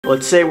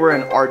Let's say we're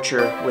an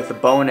archer with a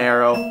bow and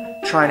arrow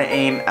trying to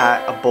aim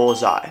at a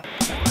bullseye.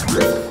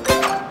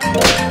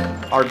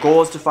 Our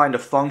goal is to find a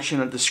function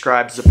that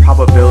describes the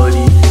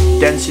probability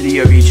density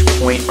of each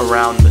point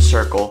around the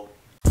circle.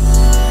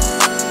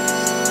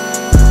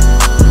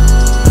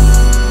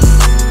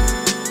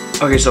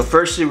 Okay, so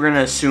firstly we're going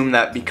to assume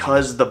that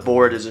because the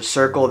board is a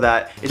circle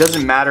that it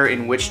doesn't matter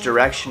in which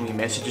direction we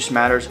miss, it just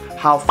matters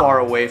how far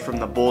away from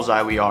the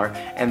bullseye we are,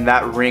 and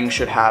that ring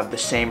should have the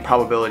same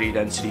probability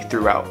density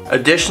throughout.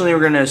 Additionally, we're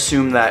going to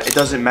assume that it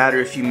doesn't matter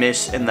if you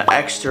miss in the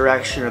X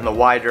direction or the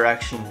Y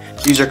direction.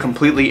 These are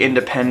completely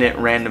independent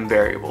random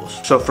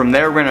variables. So from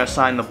there we're going to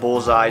assign the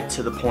bullseye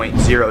to the point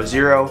 0,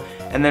 0,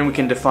 and then we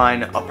can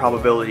define a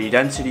probability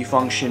density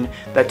function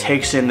that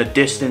takes in the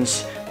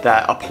distance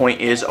that a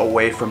point is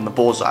away from the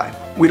bullseye.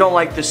 We don't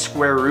like the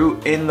square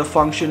root in the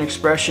function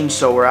expression,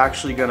 so we're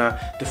actually gonna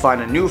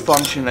define a new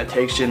function that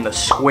takes in the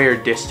square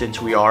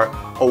distance we are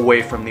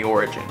away from the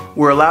origin.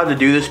 We're allowed to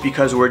do this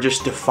because we're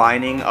just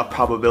defining a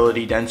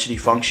probability density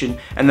function,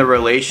 and the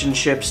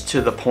relationships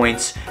to the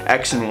points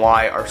X and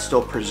Y are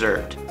still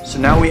preserved. So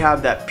now we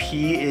have that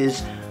P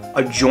is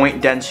a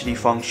joint density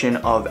function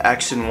of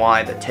X and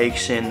Y that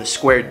takes in the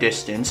square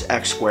distance,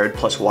 X squared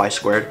plus Y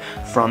squared,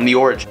 from the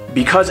origin.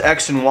 Because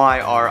X and Y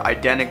are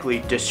identically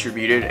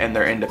distributed and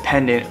they're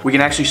independent, we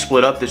can actually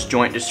split up this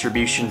joint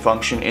distribution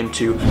function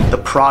into the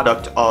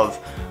product of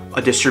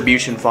a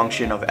distribution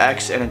function of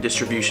X and a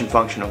distribution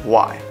function of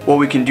Y. What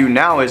we can do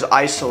now is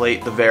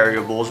isolate the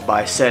variables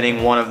by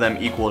setting one of them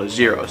equal to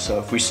 0. So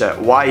if we set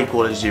Y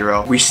equal to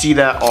 0, we see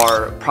that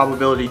our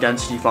probability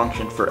density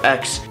function for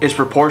X is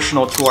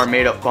proportional to our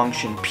made up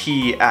function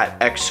P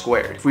at X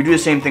squared. If we do the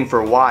same thing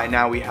for Y,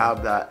 now we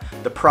have that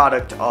the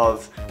product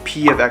of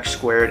P of X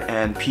squared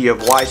and P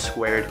of Y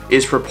squared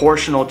is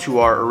proportional to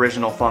our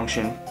original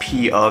function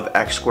P of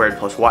X squared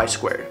plus Y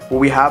squared. What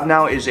we have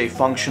now is a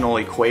functional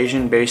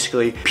equation.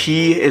 Basically,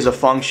 P is a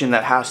function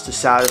that has to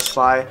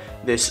satisfy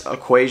this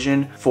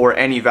equation for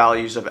any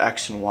values of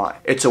X and Y.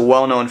 It's a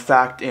well-known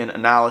fact in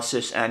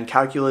analysis and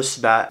calculus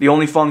that the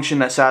only function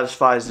that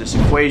satisfies this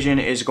equation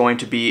is going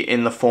to be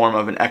in the form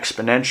of an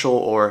exponential,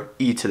 or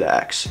e to the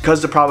x.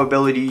 Because the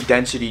probability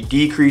density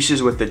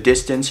decreases with the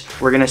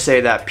distance, we're going to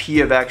say that P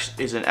of X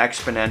is an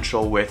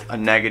exponential with a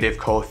negative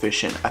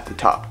coefficient at the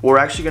top. What we're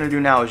actually going to do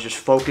now is just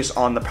focus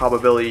on the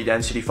probability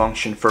density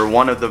function for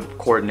one of the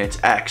coordinates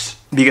X,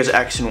 because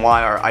X and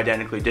Y are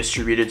identically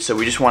distributed, so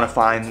we just want to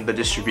find the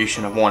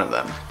distribution of one of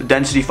them. The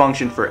density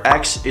function for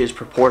X is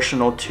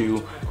proportional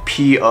to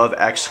P of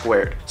X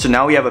squared. So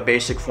now we have a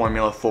basic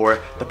formula for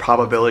the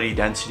probability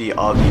density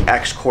of the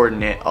X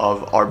coordinate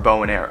of our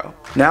bow and arrow.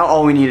 Now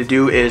all we need to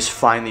do is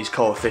find these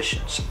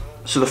coefficients.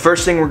 So the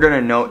first thing we're going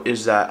to note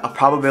is that a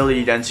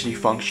probability density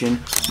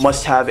function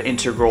must have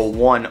integral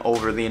 1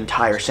 over the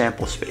entire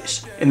sample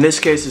space. In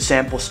this case, the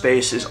sample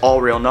space is all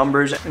real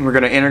numbers, and we're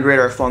going to integrate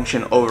our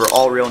function over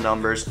all real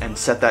numbers and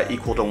set that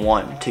equal to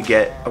 1 to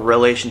get a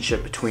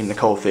relationship between the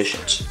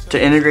coefficients.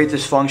 To integrate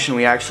this function,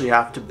 we actually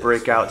have to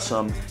break out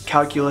some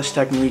calculus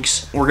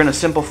techniques. We're going to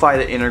simplify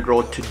the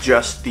integral to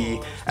just the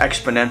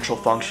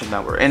exponential function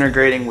that we're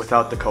integrating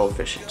without the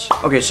coefficients.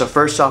 Okay, so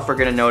first off, we're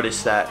going to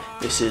notice that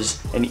this is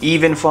an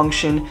even function,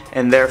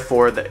 and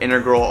therefore the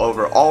integral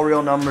over all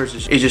real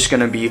numbers is just going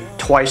to be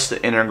twice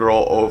the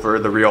integral over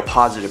the real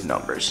positive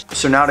numbers.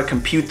 So now to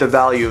compute the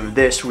value of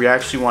this, we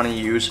actually want to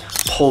use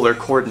polar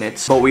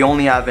coordinates, but we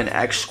only have an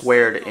x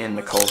squared in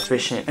the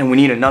coefficient, and we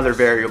need another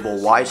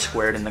variable y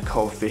squared in the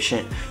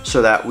coefficient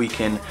so that we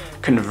can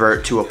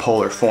convert to a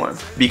polar form.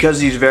 Because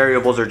these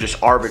variables are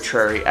just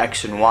arbitrary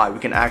x and y, we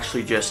can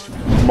actually just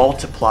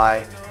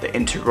multiply the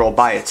integral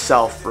by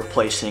itself,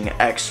 replacing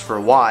x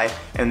for y,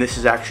 and this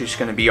is actually just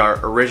going to be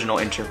our original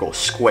integral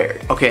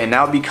squared. Okay, and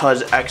now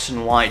because x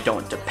and y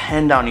don't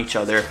depend on each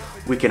other,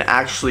 we can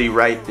actually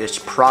write this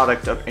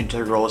product of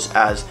integrals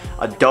as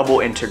a double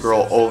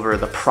integral over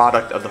the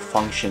product of the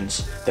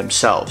functions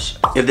themselves.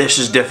 If this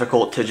is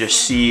difficult to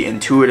just see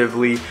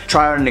intuitively,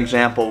 try out an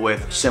example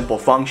with simple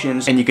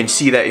functions, and you can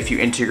see that if you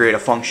integrate a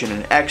function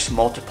in x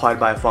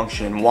multiplied by a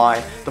function in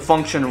y, the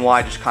function in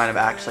y just kind of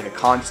acts like a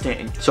constant.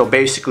 And so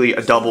basically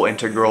a double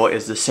integral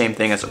is the same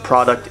thing as a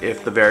product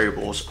if the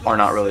variables are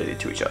not related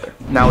to each other.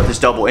 Now with this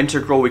double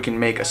integral, we can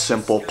make a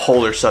simple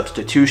polar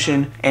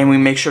substitution, and we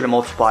make sure to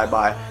multiply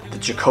by the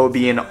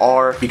Jacobian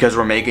r because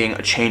we're making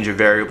a change of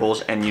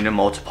variables and you need to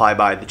multiply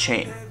by the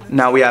chain.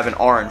 Now we have an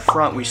r in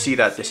front. We see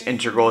that this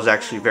integral is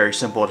actually very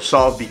simple to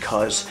solve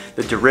because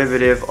the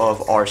derivative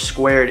of r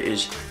squared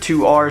is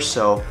 2r,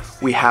 so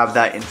we have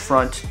that in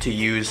front to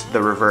use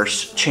the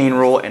reverse chain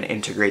rule and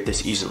integrate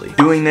this easily.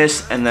 Doing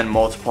this and then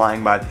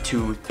multiplying by the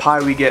 2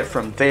 pi we get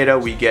from theta,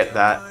 we get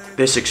that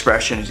this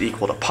expression is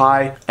equal to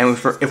pi, and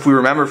if we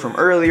remember from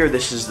earlier,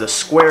 this is the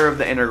square of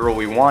the integral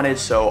we wanted,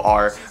 so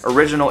our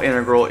original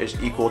integral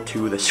is equal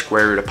to the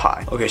square root of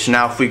pi. Okay, so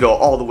now if we go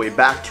all the way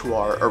back to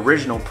our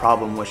original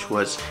problem, which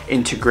was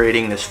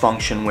integrating this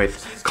function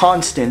with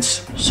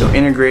constants, so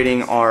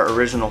integrating our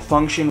original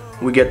function,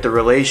 we get the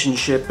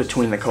relationship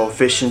between the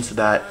coefficients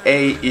that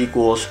a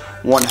equals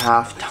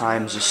 1/2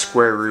 times the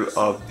square root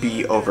of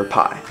b over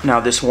pi. Now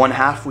this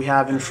 1/2 we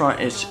have in front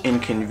is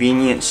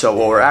inconvenient, so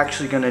what we're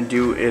actually going to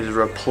do is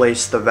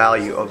replace the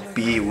value of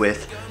b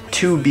with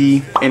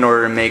 2b in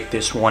order to make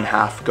this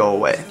 1/2 go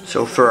away.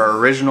 So for our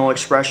original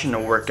expression to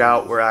work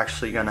out, we're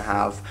actually going to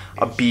have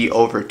a b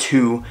over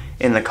 2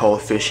 in the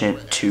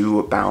coefficient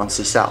to balance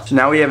this out. So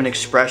now we have an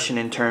expression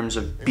in terms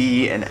of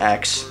b and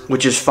x,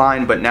 which is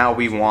fine, but now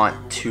we want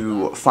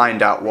to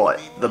find out what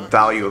the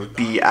value of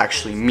b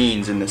actually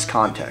means in this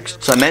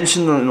context. So I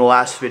mentioned in the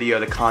last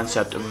video the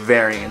concept of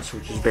variance,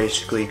 which is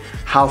basically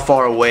how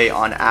far away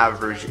on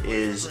average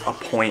is a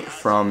point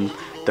from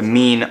the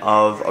mean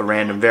of a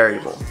random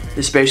variable.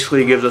 This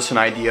basically gives us an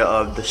idea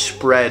of the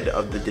spread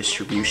of the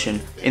distribution.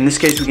 In this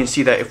case, we can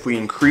see that if we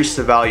increase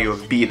the value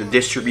of b, the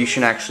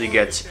distribution actually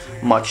gets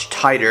much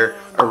tighter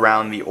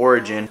around the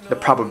origin. The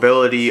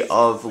probability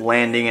of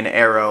landing an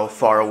arrow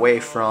far away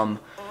from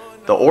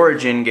the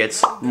origin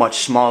gets much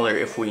smaller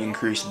if we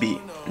increase b.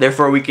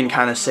 Therefore, we can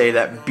kind of say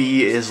that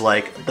b is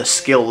like the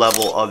skill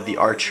level of the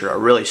archer. A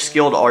really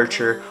skilled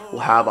archer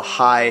will have a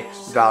high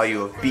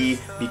value of b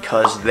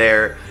because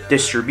their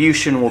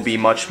distribution will be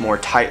much more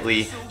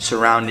tightly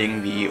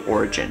surrounding the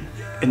origin.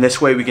 In this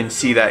way, we can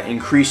see that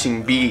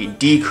increasing b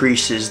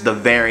decreases the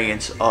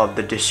variance of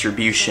the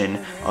distribution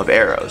of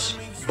arrows.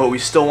 But we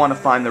still want to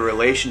find the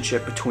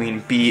relationship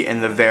between b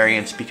and the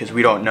variance because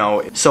we don't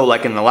know. So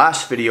like in the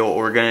last video, what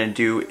we're going to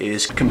do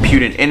is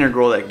compute an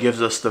integral that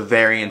gives us the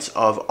variance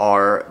of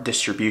our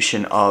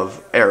distribution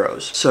of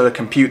arrows. So to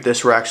compute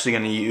this, we're actually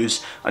going to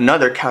use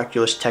another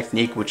calculus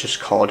technique, which is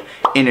called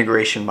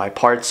integration by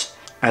parts.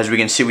 As we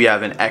can see, we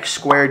have an x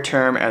squared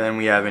term and then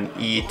we have an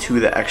e to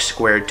the x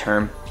squared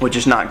term, which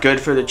is not good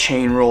for the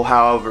chain rule.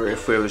 However,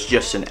 if it was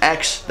just an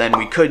x, then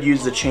we could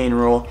use the chain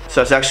rule. So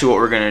that's actually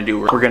what we're going to do.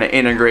 We're going to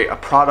integrate a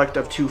product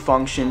of two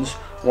functions,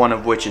 one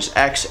of which is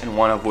x and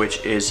one of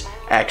which is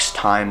x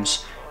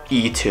times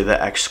e to the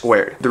x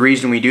squared. The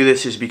reason we do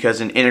this is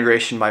because in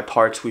integration by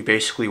parts, we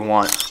basically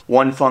want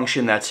one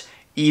function that's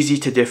easy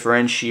to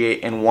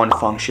differentiate and one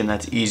function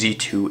that's easy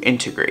to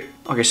integrate.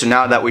 Okay, so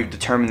now that we've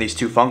determined these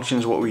two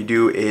functions, what we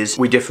do is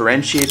we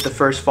differentiate the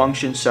first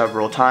function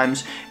several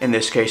times, in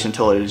this case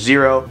until it is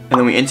 0, and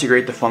then we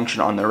integrate the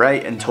function on the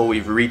right until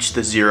we've reached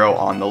the 0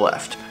 on the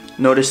left.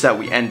 Notice that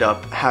we end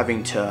up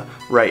having to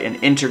write an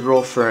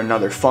integral for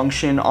another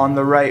function on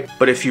the right,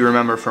 but if you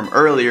remember from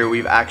earlier,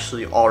 we've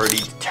actually already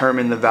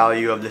determined the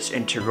value of this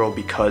integral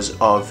because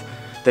of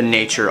the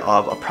nature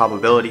of a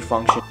probability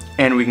function,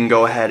 and we can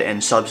go ahead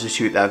and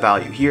substitute that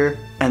value here.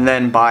 And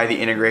then by the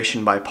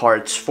integration by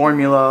parts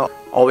formula,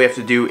 all we have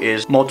to do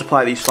is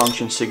multiply these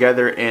functions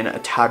together in a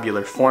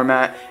tabular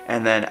format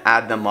and then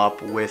add them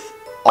up with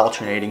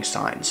alternating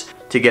signs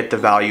to get the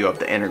value of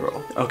the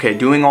integral. Okay,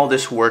 doing all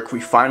this work,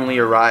 we finally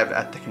arrive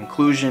at the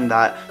conclusion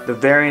that the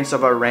variance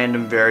of our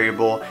random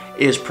variable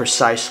is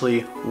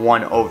precisely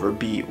 1 over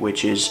b,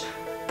 which is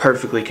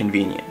perfectly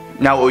convenient.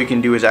 Now what we can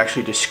do is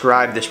actually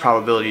describe this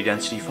probability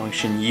density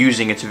function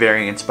using its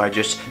variance by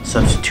just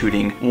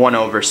substituting 1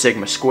 over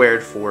sigma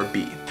squared for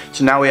b.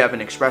 So now we have an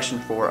expression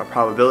for a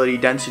probability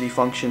density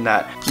function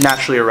that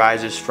naturally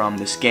arises from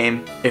this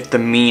game. If the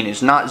mean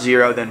is not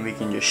 0, then we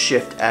can just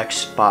shift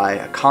x by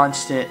a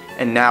constant,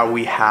 and now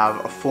we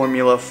have a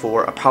formula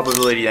for a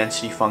probability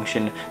density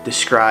function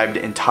described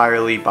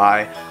entirely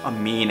by a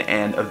mean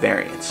and a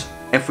variance.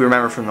 If we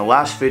remember from the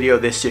last video,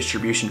 this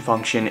distribution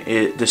function,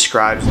 it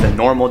describes the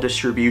normal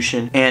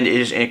distribution and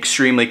is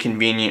extremely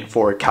convenient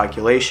for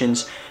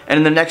calculations. And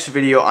in the next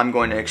video, I'm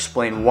going to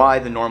explain why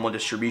the normal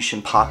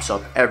distribution pops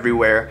up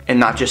everywhere and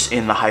not just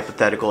in the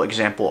hypothetical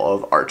example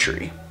of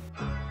archery.